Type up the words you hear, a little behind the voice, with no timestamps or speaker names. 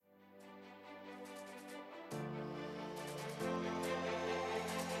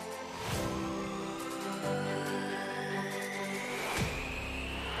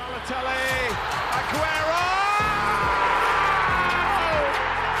Balotelli, Aguero!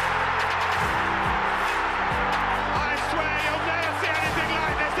 I swear you'll never see anything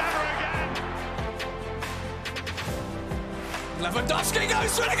like this ever again. Lewandowski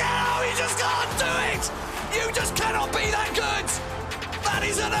goes for it again. Oh, he just can't do it. You just cannot be that good. That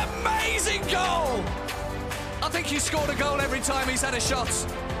is an amazing goal. I think he's scored a goal every time he's had a shot.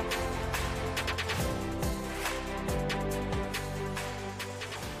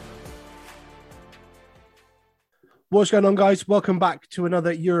 What's going on, guys? Welcome back to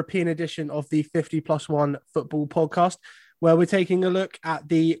another European edition of the 50+1 football podcast, where we're taking a look at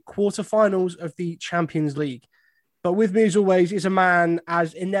the quarterfinals of the Champions League. But with me, as always, is a man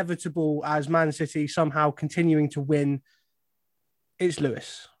as inevitable as Man City somehow continuing to win. It's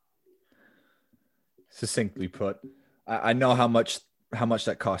Lewis. Succinctly put, I know how much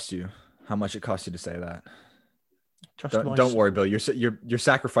that cost you. How much it cost you to say that. Don't worry, Bill. Your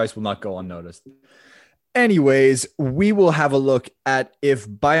sacrifice will not go unnoticed. Anyways, we will have a look at if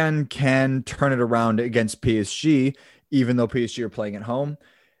Bayern can turn it around against PSG, even though PSG are playing at home.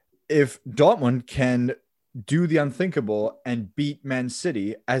 If Dortmund can do the unthinkable and beat Man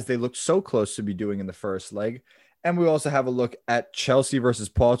City, as they look so close to be doing in the first leg. And we also have a look at Chelsea versus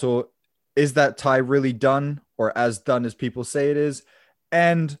Porto. Is that tie really done, or as done as people say it is?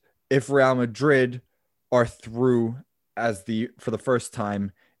 And if Real Madrid are through for the first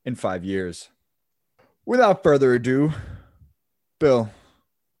time in 5 years. Without further ado, Bill,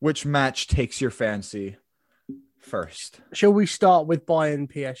 which match takes your fancy first? Shall we start with Bayern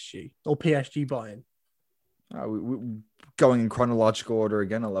PSG or PSG Bayern? We going in chronological order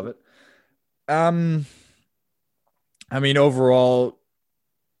again. I love it. I mean, overall,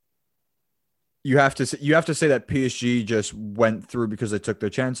 you have to say that PSG just went through because they took their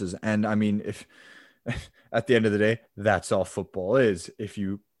chances. And I mean, if at the end of the day, that's all football is, if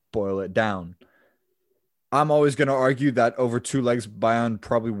you boil it down. I'm always going to argue that over 2 legs, Bayern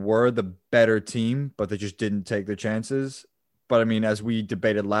probably were the better team, but they just didn't take their chances. But I mean, as we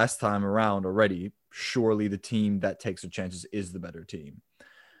debated last time around already, surely the team that takes their chances is the better team.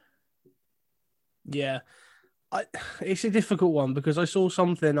 Yeah, it's a difficult one because I saw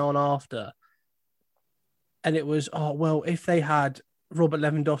something on after, and it was, if they had Robert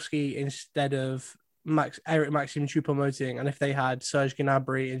Lewandowski instead of Eric Maxim Choupo-Moting, and if they had Serge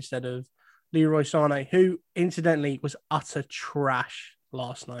Gnabry instead of Leroy Sané, who incidentally was utter trash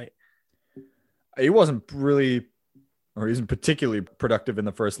last night. He wasn't really, or he isn't particularly productive in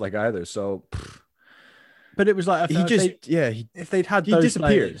the first leg either. So, but it was like if they'd had those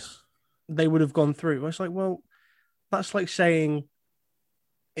disappeared, players, they would have gone through. I was like, well, that's like saying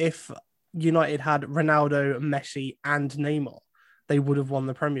if United had Ronaldo, Messi, and Neymar, they would have won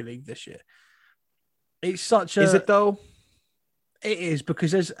the Premier League this year. It's such a... Is it though? It is,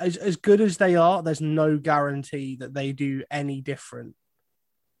 because as good as they are, there's no guarantee that they do any different.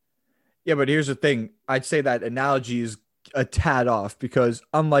 Yeah, but here's the thing. I'd say that analogy is a tad off because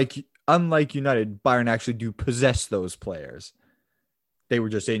unlike United, Bayern actually do possess those players. They were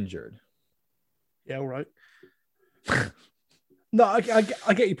just injured. Yeah, all right. No, I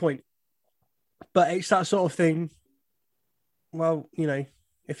get your point. But it's that sort of thing. Well, you know,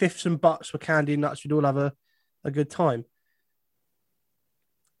 if ifs and buts were candy and nuts, we'd all have a good time.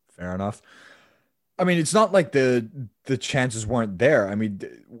 Fair enough. I mean, it's not like the chances weren't there. I mean,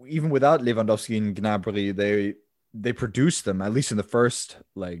 even without Lewandowski and Gnabry, they produced them, at least in the first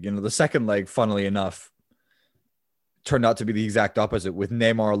leg. You know, the second leg, funnily enough, turned out to be the exact opposite, with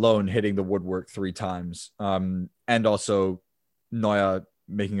Neymar alone hitting the woodwork 3 times, and also Neuer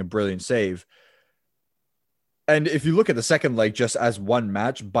making a brilliant save. And if you look at the second leg just as one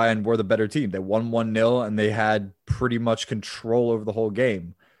match, Bayern were the better team. They won 1-0 and they had pretty much control over the whole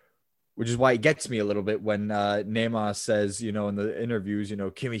game, which is why it gets me a little bit when Neymar says, you know, in the interviews, you know,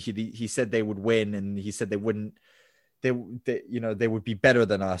 Kimmich, he said they would win, and he said they would be better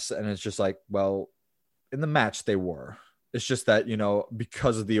than us. And it's just like, well, in the match they were. It's just that, you know,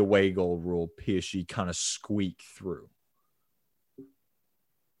 because of the away goal rule, PSG kind of squeaked through.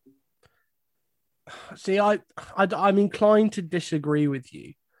 See, I'm inclined to disagree with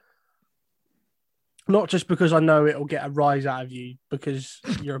you. Not just because I know it'll get a rise out of you because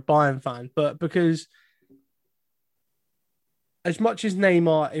you're a Bayern fan, but because as much as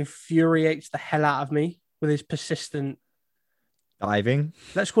Neymar infuriates the hell out of me with his persistent diving,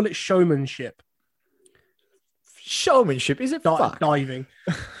 let's call it showmanship. Showmanship? Is it diving?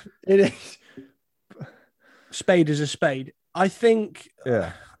 It is. Spade is a spade. I think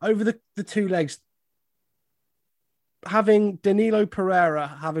over the 2 legs, having Danilo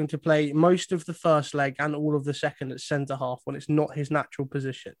Pereira having to play most of the first leg and all of the second at centre half when it's not his natural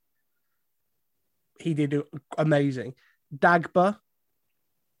position, he did amazing. Dagba,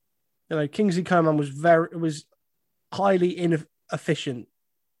 Kingsley Coman was highly inefficient.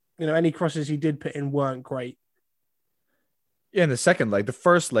 Any crosses he did put in weren't great. Yeah, in the second leg, the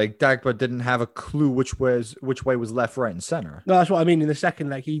first leg, Dagba didn't have a clue which way was left, right, and center. No, that's what I mean. In the second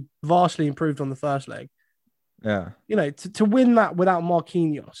leg, he vastly improved on the first leg. Yeah. To win that without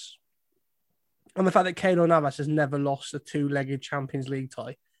Marquinhos, and the fact that Keylor Navas has never lost a two-legged Champions League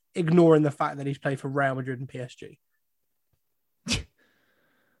tie, ignoring the fact that he's played for Real Madrid and PSG.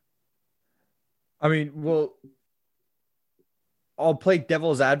 I mean, well, I'll play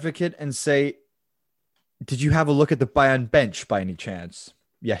devil's advocate and say, did you have a look at the Bayern bench by any chance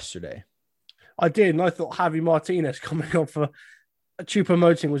yesterday? I did, and I thought Javi Martinez coming off for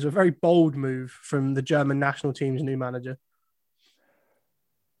Choupo-Moting was a very bold move from the German national team's new manager.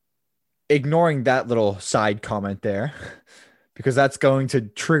 Ignoring that little side comment there, because that's going to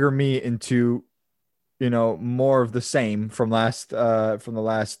trigger me into, more of the same from the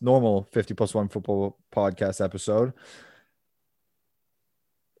last normal 50+1 football podcast episode.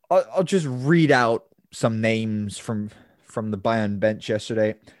 I'll just read out some names from the Bayern bench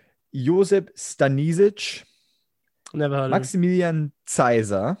yesterday. Josip Stanisic. Never heard of Maximilian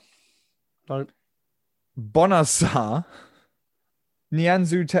Zeiser. No. Bonassar.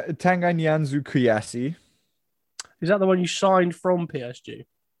 Tanguy Nianzou Kouassi. Is that the one you signed from PSG?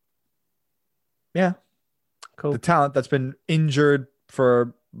 Yeah. Cool. The talent that's been injured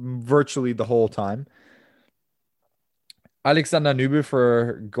for virtually the whole time. Alexander Nübel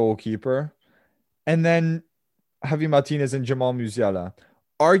for goalkeeper. And then Javi Martinez and Jamal Musiala.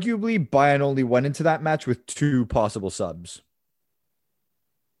 Arguably, Bayern only went into that match with 2 possible subs.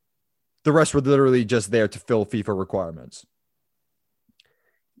 The rest were literally just there to fill FIFA requirements.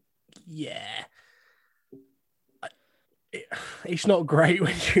 Yeah. It's not great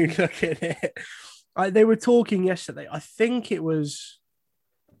when you look at it. They were talking yesterday. I think it was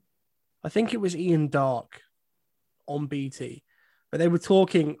Ian Dark on BT, but they were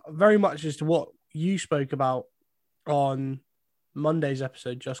talking very much as to what you spoke about on Monday's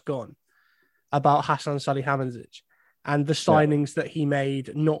episode just gone about Hasan Salihamidzic and the signings that he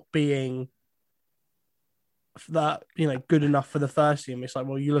made not being that good enough for the first team. It's like,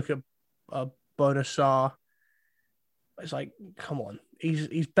 well, you look at Bonassar. It's like, come on,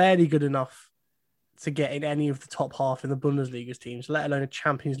 he's barely good enough to get in any of the top half in the Bundesliga's teams, let alone a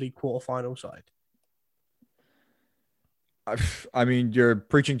Champions League quarterfinal side. I mean, you're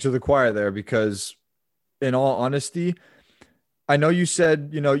preaching to the choir there, because in all honesty, I know you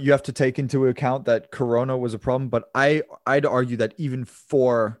said, you have to take into account that Corona was a problem, but I'd argue that even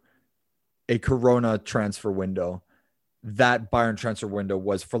for a Corona transfer window, that Bayern transfer window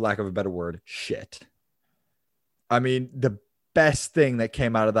was, for lack of a better word, shit. I mean, the best thing that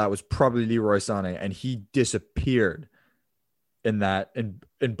came out of that was probably Leroy Sané, and he disappeared in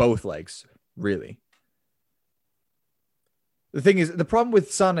both legs, really. The thing is, the problem with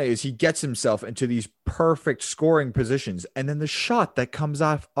Sané is he gets himself into these perfect scoring positions, and then the shot that comes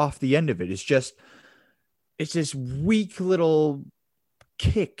off the end of it is just, it's this weak little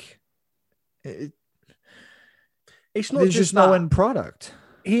kick. It's not. There's just no end product.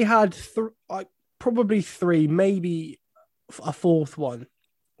 He had probably 3, maybe a fourth one,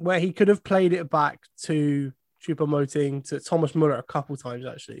 where he could have played it back to Choupo-Moting, to Thomas Muller a couple times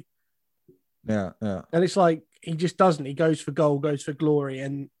actually. Yeah. And it's like, he just doesn't. He goes for goal, goes for glory,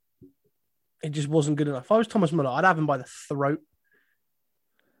 and it just wasn't good enough. If I was Thomas Muller, I'd have him by the throat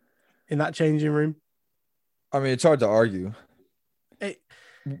in that changing room. I mean, it's hard to argue.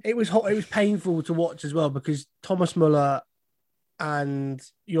 It was painful to watch as well, because Thomas Muller and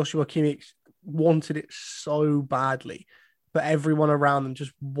Joshua Kimmich wanted it so badly, but everyone around them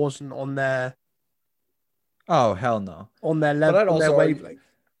just wasn't on their. Oh, hell no. On their level, on their wavelength.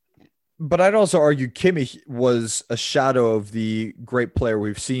 But I'd also argue Kimmich was a shadow of the great player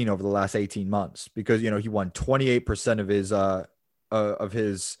we've seen over the last 18 months, because, he won 28% of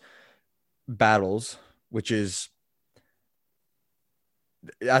his battles, which is,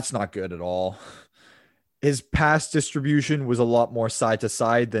 that's not good at all. His pass distribution was a lot more side to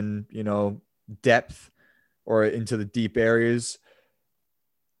side than, depth or into the deep areas.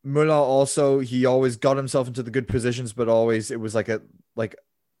 Müller also, he always got himself into the good positions, but always it was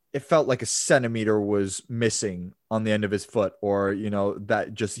it felt like a centimeter was missing on the end of his foot, or,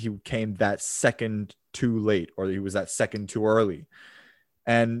 that just, he came that second too late, or he was that second too early.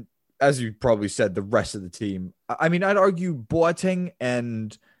 And as you probably said, the rest of the team, I mean, I'd argue Boateng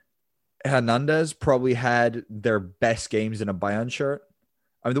and Hernandez probably had their best games in a Bayern shirt.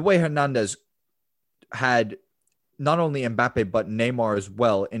 I mean, the way Hernandez had not only Mbappe, but Neymar as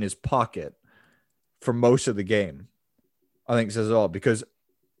well in his pocket for most of the game, I think says it all. Because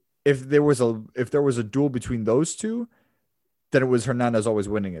if there was a duel between those two, then it was Hernandez always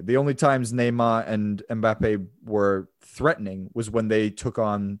winning it. The only times Neymar and Mbappe were threatening was when they took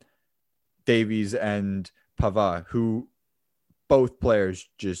on Davies and Pavard, who both players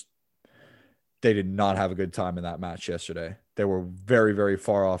they did not have a good time in that match yesterday. They were very, very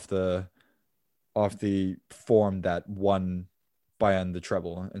far off the form that won Bayern the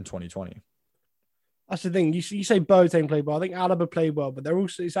treble in 2020. That's the thing. You say Boateng played well. I think Alaba played well, but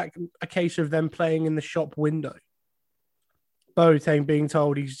it's like a case of them playing in the shop window. Boateng being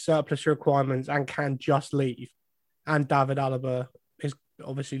told he's surplus requirements and can just leave, and David Alaba is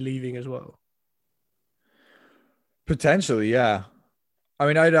obviously leaving as well. Potentially, yeah. I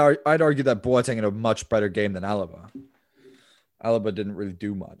mean, I'd argue that Boateng had a much better game than Alaba. Alaba didn't really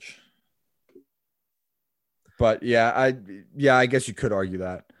do much. But yeah, I guess you could argue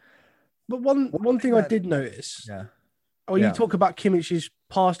that. But one thing I did notice, when you talk about Kimmich's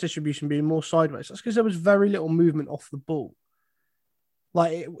pass distribution being more sideways, that's because there was very little movement off the ball.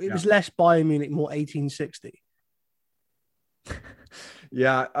 Like it was less Bayern Munich, more 1860.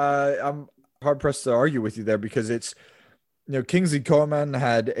 Yeah, I'm hard pressed to argue with you there because it's, Kingsley Coman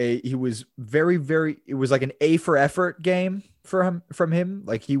he was very, very, it was like an A for effort game from him.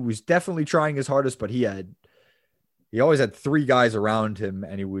 Like he was definitely trying his hardest, but he always had three guys around him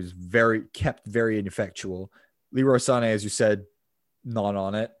and he was kept very ineffectual. Leroy Sané, as you said, not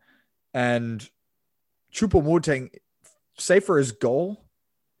on it. And Choupo-Moting, save for his goal,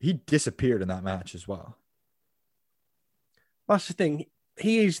 he disappeared in that match as well. That's the thing.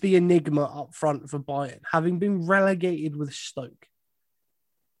 He is the enigma up front for Bayern, having been relegated with Stoke.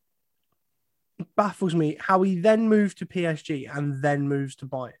 It baffles me how he then moved to PSG and then moves to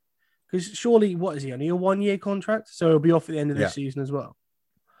Bayern. Because surely, what is he, only a 1-year contract? So he'll be off at the end of this season as well.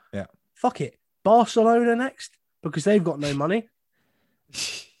 Yeah. Fuck it. Barcelona next? Because they've got no money.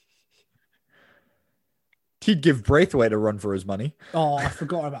 He'd give Braithwaite a run for his money. Oh, I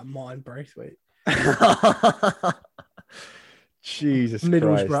forgot about mine, Braithwaite. Jesus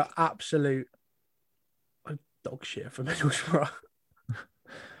Middlesbrough, Christ. absolute dog shit for Middlesbrough.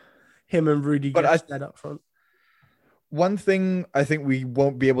 Him and Rudy Gestede up front. One thing I think we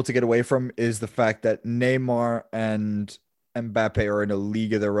won't be able to get away from is the fact that Neymar and Mbappe are in a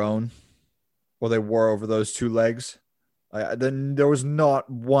league of their own, or they were over those two legs. Then there was not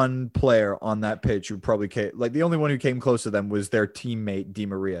one player on that pitch who probably came, like the only one who came close to them was their teammate Di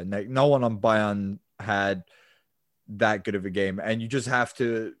Maria. No one on Bayern had that good of a game, and you just have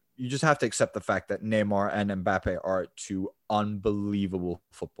to accept the fact that Neymar and Mbappe are two unbelievable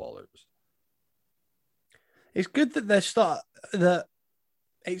footballers. It's good that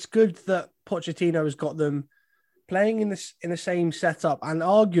it's good that Pochettino has got them playing in the same setup, and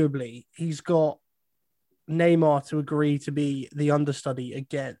arguably he's got Neymar to agree to be the understudy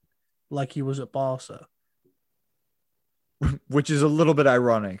again, like he was at Barca. Which is a little bit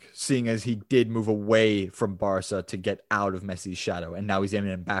ironic, seeing as he did move away from Barca to get out of Messi's shadow, and now he's in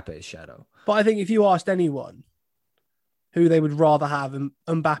Mbappe's shadow. But I think if you asked anyone who they would rather have,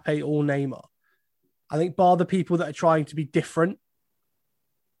 Mbappe or Neymar, I think bar the people that are trying to be different,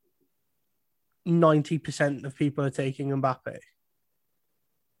 90% of people are taking Mbappe.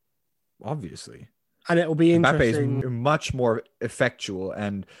 Obviously. And it will be interesting. Mbappe is much more effectual,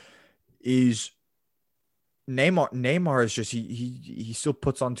 and Neymar is just he still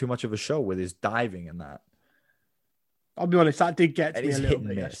puts on too much of a show with his diving and that. I'll be honest, that did get to me a little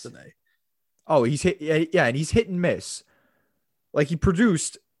bit miss yesterday. Oh, he's hit, yeah, and he's hit and miss. Like he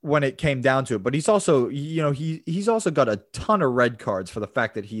produced when it came down to it, but he's also, he's also got a ton of red cards for the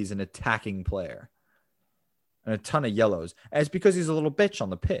fact that he's an attacking player, and a ton of yellows, and it's because he's a little bitch on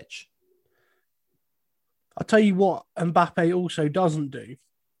the pitch. I'll tell you what Mbappe also doesn't do.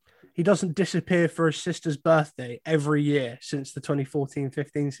 He doesn't disappear for his sister's birthday every year since the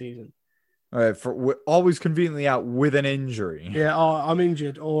 2014-15 season. All right, for always conveniently out with an injury. Yeah, I'm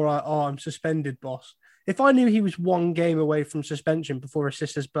injured, or I'm suspended, boss. If I knew he was one game away from suspension before his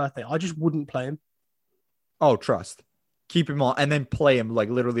sister's birthday, I just wouldn't play him. Oh, trust. Keep him on, and then play him like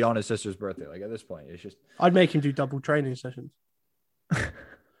literally on his sister's birthday. Like at this point, it's just I'd make him do double training sessions.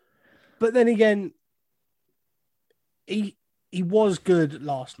 But then again, he was good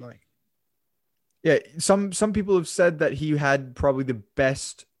last night. Yeah, some people have said that he had probably the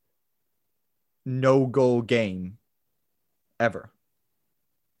best no-goal game ever.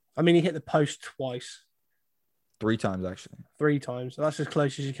 I mean, he hit the post twice. 3 times, actually. 3 times. So that's as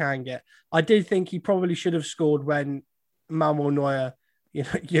close as you can get. I did think he probably should have scored when Manuel Neuer,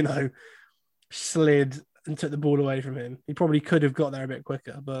 slid and took the ball away from him. He probably could have got there a bit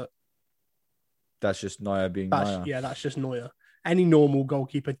quicker, but that's just Neuer being Neuer. Yeah, that's just Neuer. Any normal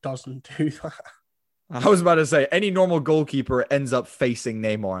goalkeeper doesn't do that. I was about to say any normal goalkeeper ends up facing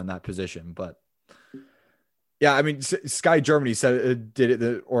Neymar in that position, but yeah, I mean, Sky Germany did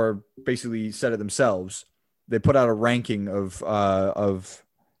it, or basically said it themselves. They put out a ranking of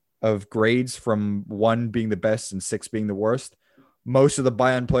grades from 1 being the best and 6 being the worst. Most of the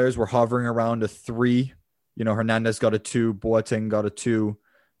Bayern players were hovering around a 3. You know, Hernandez got a 2, Boateng got a 2,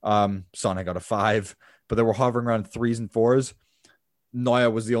 Sané got a 5, but they were hovering around 3s and 4s.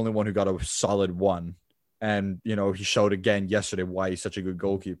 Neuer was the only one who got a solid 1. And, you know, he showed again yesterday why he's such a good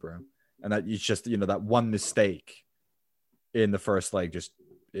goalkeeper. And that he's just, you know, that one mistake in the first leg, just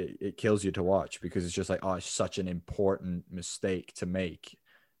it kills you to watch, because it's just like, oh, it's such an important mistake to make,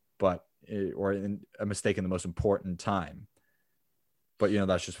 but a mistake in the most important time. But, you know,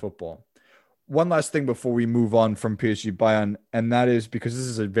 that's just football. One last thing before we move on from PSG Bayern, and that is because this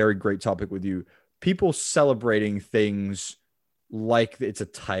is a very great topic with you. People celebrating things like it's a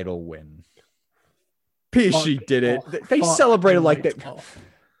title win. PSG did it. They celebrated like that.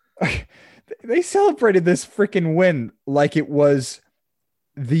 They celebrated this freaking win like it was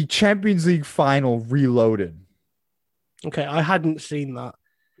the Champions League final reloaded. Okay, I hadn't seen that,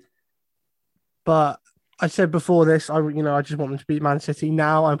 but I said before this, I just want them to beat Man City.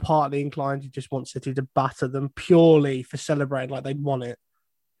 Now I'm partly inclined to just want City to batter them purely for celebrating like they'd won it.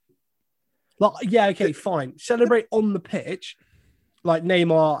 Like, yeah, okay, fine. Celebrate on the pitch, like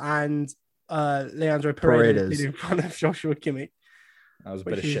Neymar and Leandro Paredes did in front of Joshua Kimmich. That was a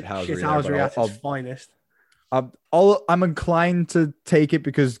bit of shithousery. Shithousery at its finest. I'm inclined to take it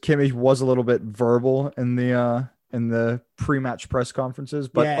because Kimmich was a little bit verbal in the pre-match press conferences.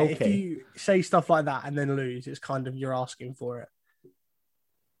 But yeah, okay, if you say stuff like that and then lose, it's kind of you're asking for it.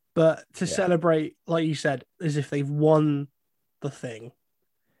 But to celebrate, like you said, as if they've won the thing.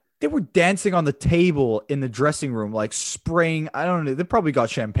 They were dancing on the table in the dressing room, like spraying. I don't know. They probably got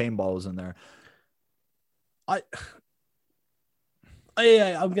champagne bottles in there. I'm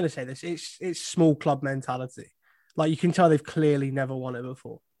going to say this. It's small club mentality. Like, you can tell they've clearly never won it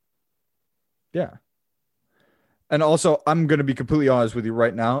before. Yeah. And also, I'm going to be completely honest with you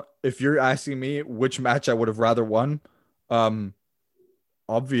right now. If you're asking me which match I would have rather won,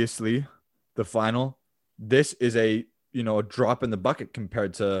 obviously the final. This is a drop in the bucket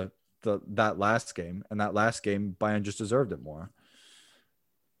compared to that last game. And that last game, Bayern just deserved it more.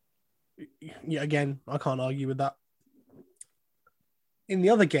 Yeah, again, I can't argue with that. In the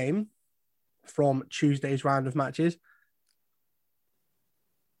other game from Tuesday's round of matches,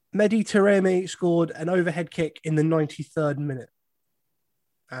 Mehdi Taremi scored an overhead kick in the 93rd minute.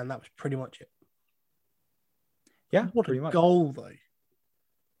 And that was pretty much it. Yeah, what a goal, though.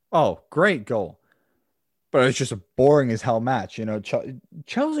 Oh, great goal. But it's just a boring as hell match. You know,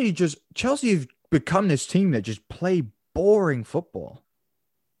 Chelsea have become this team that just play boring football.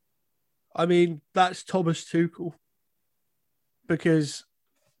 I mean, that's Thomas Tuchel. Because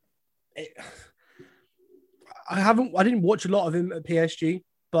I didn't watch a lot of him at PSG,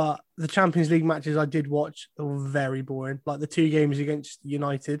 but the Champions League matches I did watch were very boring. Like the 2 games against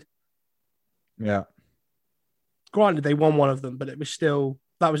United. Yeah. Granted, they won one of them, but it was still,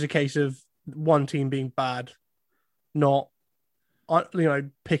 that was a case of one team being bad, not,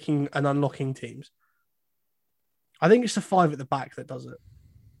 picking and unlocking teams. I think it's the 5 at the back that does it.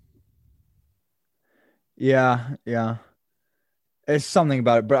 Yeah. It's something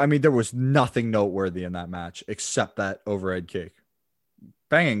about it, but I mean, there was nothing noteworthy in that match except that overhead kick.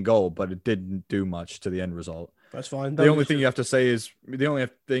 Banging goal, but it didn't do much to the end result. That's fine. The only thing you can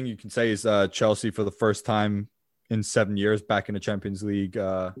say is Chelsea for the first time in 7 years back in the Champions League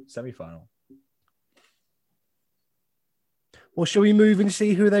semi-final. Well, shall we move and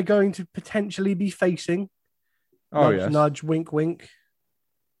see who they're going to potentially be facing? Oh, yes. Nudge, wink, wink.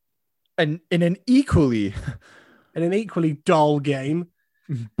 And in an equally dull game.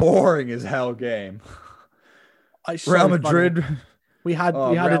 Boring as hell game. Real Madrid. Funny. We had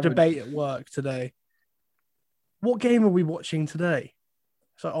a debate at work today. What game are we watching today?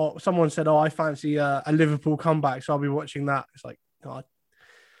 So someone said, I fancy a Liverpool comeback, so I'll be watching that. It's like,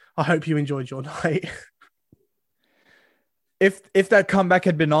 I hope you enjoyed your night. If that comeback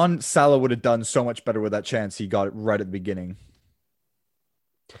had been on, Salah would have done so much better with that chance he got it right at the beginning.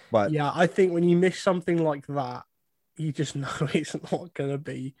 But yeah, I think when you miss something like that, you just know it's not going to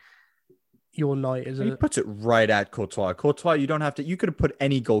be your night, is it? He puts it right at Courtois. Courtois, you don't have to. You could have put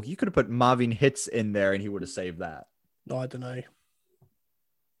any goal. You could have put Marvin Hitz in there, and he would have saved that. I don't know.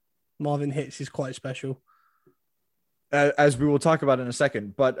 Marvin Hitz is quite special, as we will talk about in a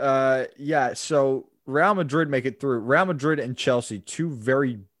second. But yeah, so Real Madrid make it through. Real Madrid and Chelsea, 2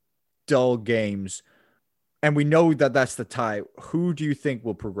 very dull games, and we know that that's the tie, who do you think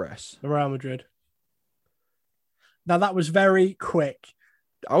will progress? Real Madrid. Now, that was very quick.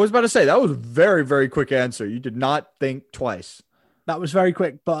 I was about to say, that was a very, very quick answer. You did not think twice. That was very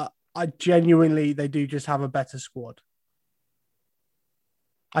quick, but I genuinely, they do just have a better squad.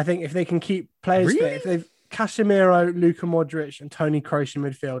 I think if they can keep players fit, if they've Casemiro, Luka Modric, and Toni Kroos in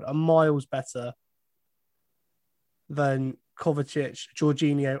midfield are miles better than Kovacic,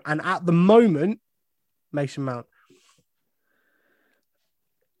 Jorginho, and at the moment, Mason Mount.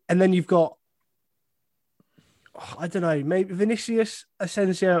 And then you've got, I don't know, maybe Vinicius,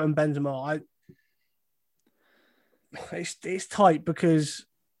 Asensio, and Benzema. It's tight because,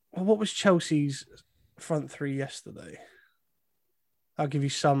 well, what was Chelsea's front three yesterday? I'll give you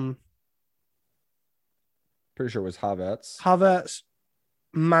some. Pretty sure it was Havertz,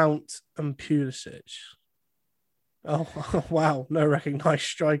 Mount, and Pulisic. Oh, wow. No recognized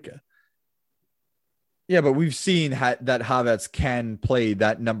striker. Yeah, but we've seen that Havertz can play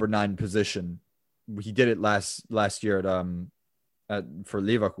that number 9 position. He did it last year for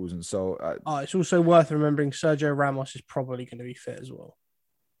Leverkusen. So it's also worth remembering Sergio Ramos is probably going to be fit as well.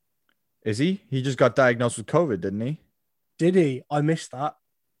 Is he? He just got diagnosed with COVID, didn't he? Did he? I missed that.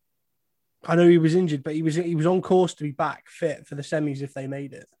 I know he was injured, but he was on course to be back fit for the semis if they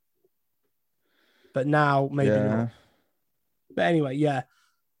made it. But now maybe not. But anyway, yeah.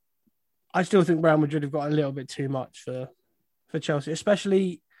 I still think Real Madrid have got a little bit too much for Chelsea,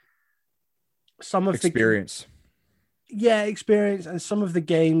 especially some of experience. Experience and some of the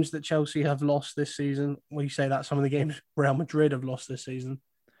games that Chelsea have lost this season. Well, you say that some of the games Real Madrid have lost this season.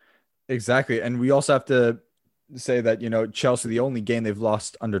 Exactly. And we also have to say that, Chelsea, the only game they've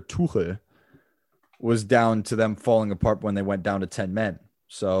lost under Tuchel was down to them falling apart when they went down to 10 men.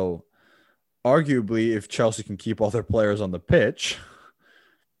 So arguably, if Chelsea can keep all their players on the pitch,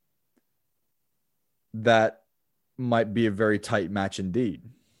 that might be a very tight match indeed.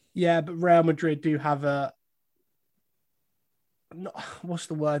 Yeah, but Real Madrid do have what's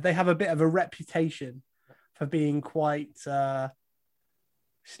the word? They have a bit of a reputation for being quite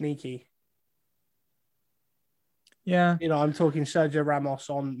sneaky. Yeah. I'm talking Sergio Ramos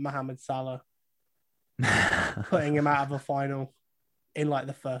on Mohamed Salah, putting him out of a final in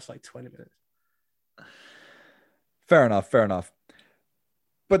the first 20 minutes. Fair enough.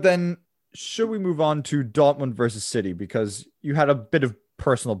 But then should we move on to Dortmund versus City? Because you had a bit of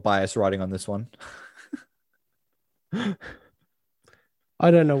personal bias riding on this one. I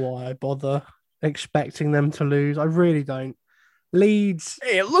don't know why I bother expecting them to lose. I really don't. Leeds.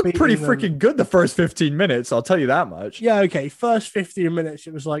 Hey, it looked pretty freaking good the first 15 minutes. I'll tell you that much. Yeah, okay. First 15 minutes,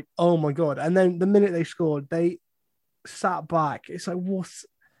 it was like, oh my God. And then the minute they scored, they sat back. It's like, what?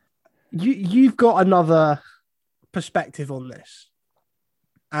 You've got another perspective on this.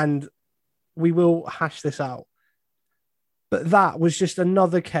 And we will hash this out. But that was just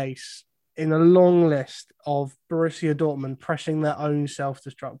another case in a long list of Borussia Dortmund pressing their own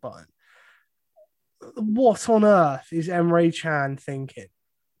self-destruct button. What on earth is Emre Can thinking?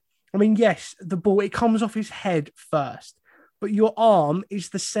 I mean, yes, the ball, it comes off his head first, but your arm is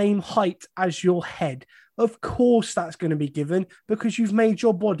the same height as your head. Of course that's going to be given because you've made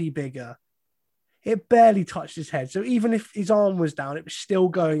your body bigger. It barely touched his head. So even if his arm was down, it was still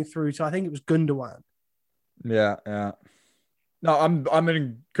going through to, I think it was Gundogan. Yeah. No, I'm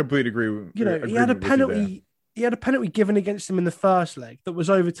in complete agreement. He had a penalty. He had a penalty given against him in the first leg that was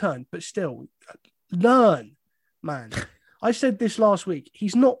overturned, but still, learn, man. I said this last week.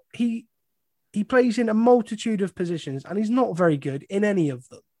 He plays in a multitude of positions and he's not very good in any of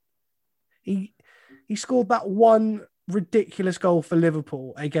them. He scored that one ridiculous goal for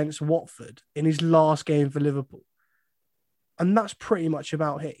Liverpool against Watford in his last game for Liverpool. And that's pretty much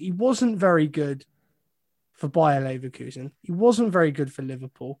about it. He wasn't very good for Bayer Leverkusen. He wasn't very good for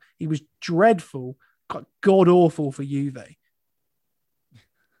Liverpool. He was dreadful, god-awful for Juve.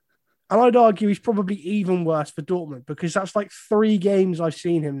 And I'd argue he's probably even worse for Dortmund because that's 3 games I've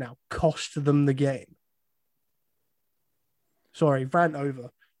seen him now cost them the game. Sorry, rant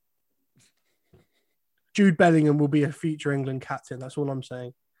over. Jude Bellingham will be a future England captain. That's all I'm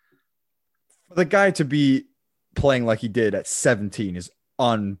saying. For the guy to be playing like he did at 17 is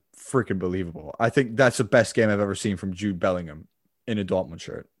unfreaking believable. I think that's the best game I've ever seen from Jude Bellingham in a Dortmund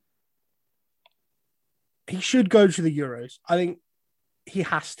shirt. He should go to the Euros. I think he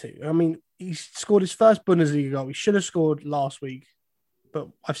has to. I mean, he scored his first Bundesliga goal. He should have scored last week, but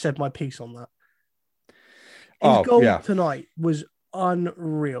I've said my piece on that. His goal tonight was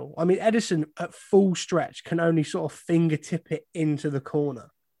unreal. I mean, Edison at full stretch can only sort of fingertip it into the corner.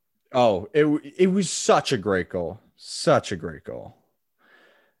 Oh, it was such a great goal. Such a great goal.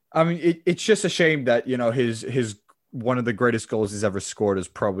 I mean, it's just a shame that, you know, his one of the greatest goals he's ever scored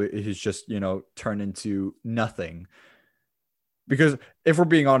he's just, you know, turned into nothing. Because if we're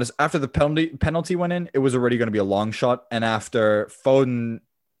being honest, after the penalty went in, it was already going to be a long shot. And after Foden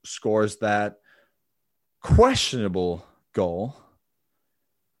scores that questionable goal,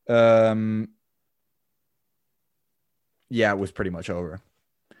 yeah, it was pretty much over.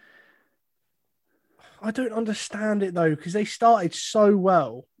 I don't understand it though, because they started so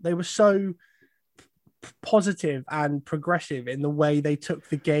well. They were so positive and progressive in the way they took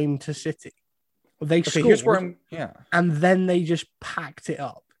the game to City. They scored, here's where I'm, yeah, and then they just packed it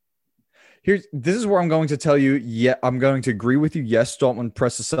up. This is where I'm going to tell you, yeah, I'm going to agree with you. Yes, Dortmund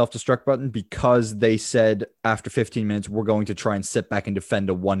pressed the self-destruct button because they said after 15 minutes, we're going to try and sit back and defend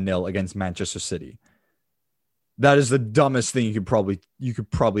a 1-0 against Manchester City. That is the dumbest thing you could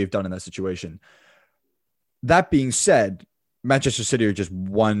probably have done in that situation. That being said, Manchester City are just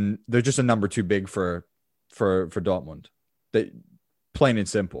they're just a number too big for Dortmund. They, plain and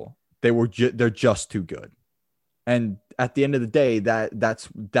simple. They're just too good. And at the end of the day,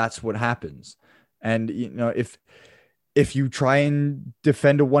 that's what happens. And you know, if you try and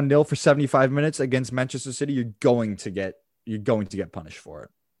defend a 1-0 for 75 minutes against Manchester City, you're going to get punished for it.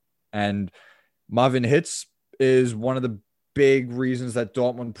 And Marvin Hitz is one of the big reasons that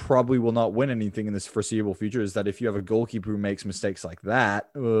Dortmund probably will not win anything in this foreseeable future, is that if you have a goalkeeper who makes mistakes like that,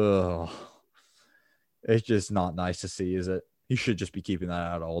 it's just not nice to see, is it? He should just be keeping that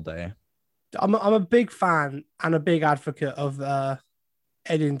out all day. I'm a big fan and a big advocate of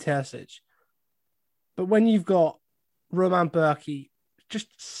Edin Terzic. But when you've got Roman Bürki just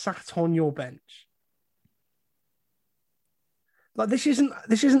sat on your bench, like this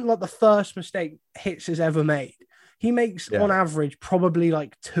isn't like the first mistake Hitz has ever made. He makes on average probably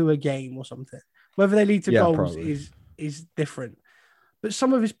like 2 a game or something. Whether they lead to goals is different. But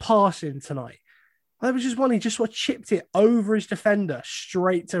some of his passing tonight, there was just one, he just sort of chipped it over his defender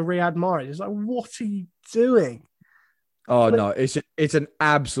straight to Riyad Mahrez. It's like, what are you doing? Oh, no, it's an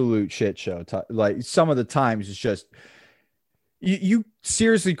absolute shit show. Like, some of the times it's just, you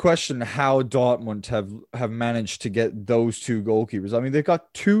seriously question how Dortmund have managed to get those 2 goalkeepers. I mean, they've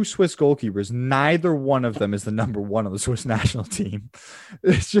got 2 Swiss goalkeepers. Neither one of them is the number 1 on the Swiss national team.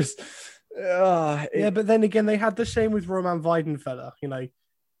 It's just, yeah, but then again, they had the same with Roman Weidenfeller, you know,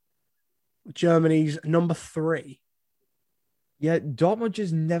 Germany's number 3. Yeah, Dortmund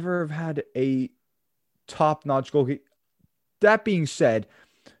just never have had a top-notch goalkeeper. That being said,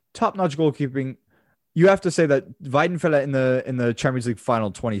 top-notch goalkeeping, you have to say that Weidenfeller in the Champions League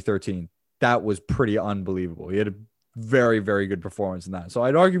final 2013, that was pretty unbelievable. He had a very, very good performance in that. So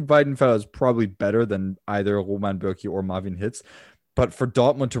I'd argue Weidenfeller is probably better than either Roman Bürki or Marvin Hitz. But for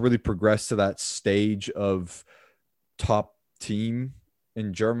Dortmund to really progress to that stage of top team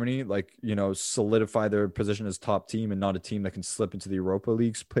in Germany, like, you know, solidify their position as top team and not a team that can slip into the Europa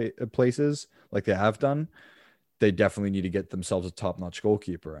League's places like they have done, they definitely need to get themselves a top-notch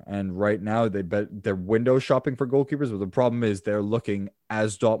goalkeeper. And right now they're window shopping for goalkeepers, but the problem is they're looking,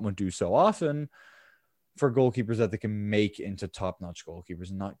 as Dortmund do so often, for goalkeepers that they can make into top-notch goalkeepers,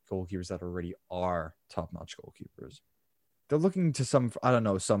 and not goalkeepers that already are top-notch goalkeepers. They're looking to some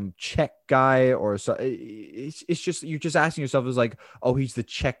Czech guy or so. It's just, you're just asking yourself, is like, oh, he's the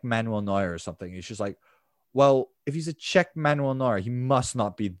Czech Manuel Neuer or something. It's just like, well, if he's a Czech Manuel Neuer, he must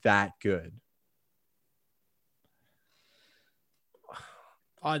not be that good.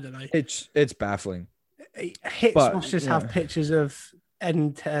 I don't know. It's baffling. Hitz must just have pictures of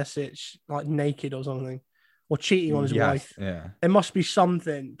Edin Terzic like naked or something, or cheating on his wife. Yeah, there must be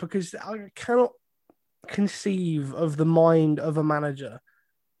something, because I cannot conceive of the mind of a manager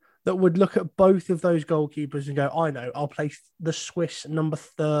that would look at both of those goalkeepers and go, I know, I'll place the Swiss number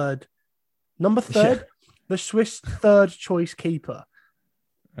third, the Swiss third choice keeper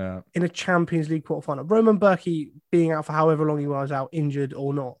in a Champions League quarterfinal. Roman Bürki being out for however long he was out, injured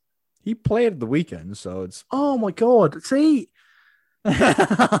or not. He played at the weekend, so it's... Oh my God. See?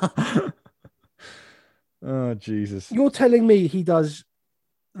 Oh, Jesus. You're telling me he does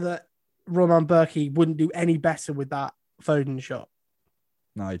that Roman Bürki wouldn't do any better with that Foden shot?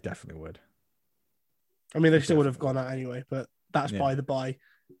 No, he definitely would. I mean, they still would have gone out anyway, but that's by the by.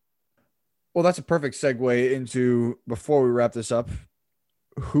 Well, that's a perfect segue into, before we wrap this up,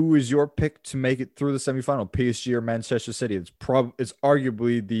 who is your pick to make it through the semifinal, PSG or Manchester City? It's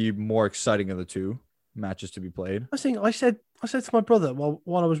arguably the more exciting of the 2 matches to be played. I said to my brother while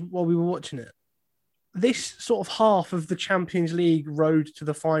we were watching it, this sort of half of the Champions League road to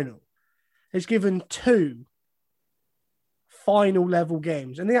the final is given 2 final level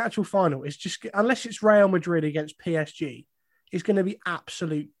games, and the actual final is just, unless it's Real Madrid against PSG, is going to be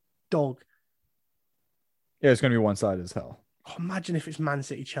absolute dog. Yeah, it's going to be one-sided as hell. Oh, imagine if it's Man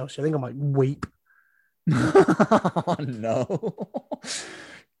City Chelsea. I think I might weep. Oh, no.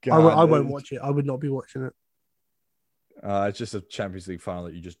 I won't watch it. I would not be watching it. It's just a Champions League final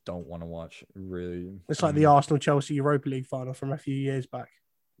that you just don't want to watch. Really, It's like the Arsenal Chelsea Europa League final from a few years back.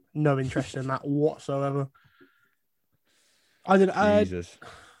 No interest in that whatsoever. I don't. Jesus.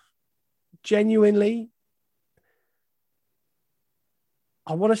 Genuinely,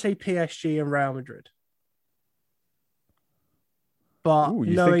 I want to say PSG and Real Madrid, but Ooh,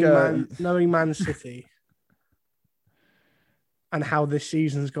 you knowing Man City and how this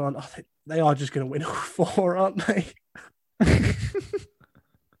season's gone, I think they are just going to win all four, aren't they?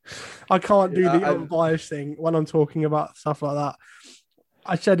 I can't do the unbiased thing when I'm talking about stuff like that.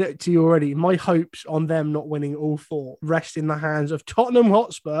 I said it to you already. My hopes on them not winning all four rest in the hands of Tottenham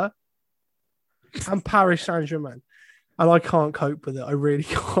Hotspur and Paris Saint-Germain. And I can't cope with it. I really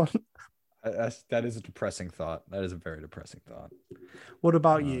can't. That is a depressing thought. That is a very depressing thought. What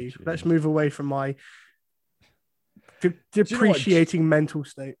about you? Geez. Let's move away from my depreciating mental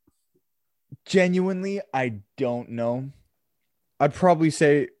state. Genuinely, I don't know. I'd probably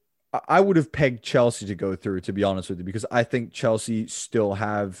say I would have pegged Chelsea to go through, to be honest with you, because I think Chelsea still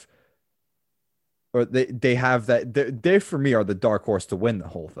have, or they have that. They for me are the dark horse to win the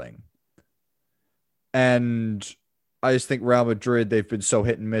whole thing. And I just think Real Madrid, they've been so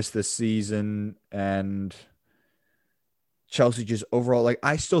hit and miss this season, and Chelsea just overall, like,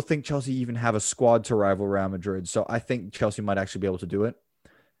 I still think Chelsea even have a squad to rival Real Madrid. So I think Chelsea might actually be able to do it.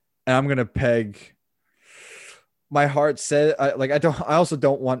 And I'm going to peg, my heart said, I also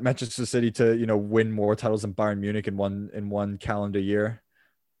don't want Manchester City to, win more titles than Bayern Munich in one calendar year.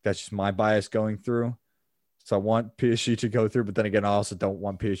 That's just my bias going through. So I want PSG to go through, but then again, I also don't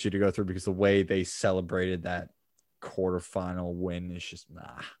want PSG to go through because the way they celebrated that quarterfinal win is just,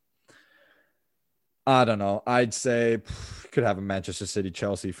 nah. I don't know. I'd say could have a Manchester City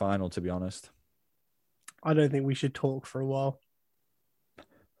Chelsea final, to be honest. I don't think we should talk for a while.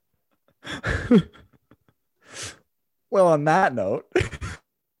 Well, on that note,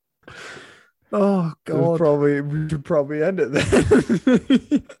 oh god, we should probably end it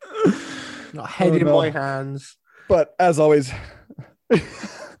then. Head in my hands. But as always,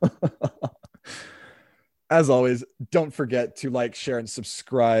 don't forget to like, share, and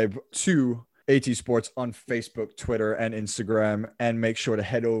subscribe to AT Sports on Facebook, Twitter, and Instagram, and make sure to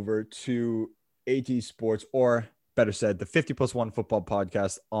head over to AT Sports, or better said, the 50+1 Football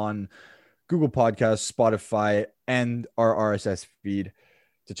Podcast on Google Podcasts, Spotify, and our RSS feed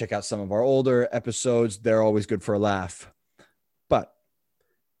to check out some of our older episodes. They're always good for a laugh. But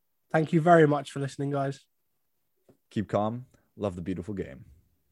thank you very much for listening, guys. Keep calm. Love the beautiful game.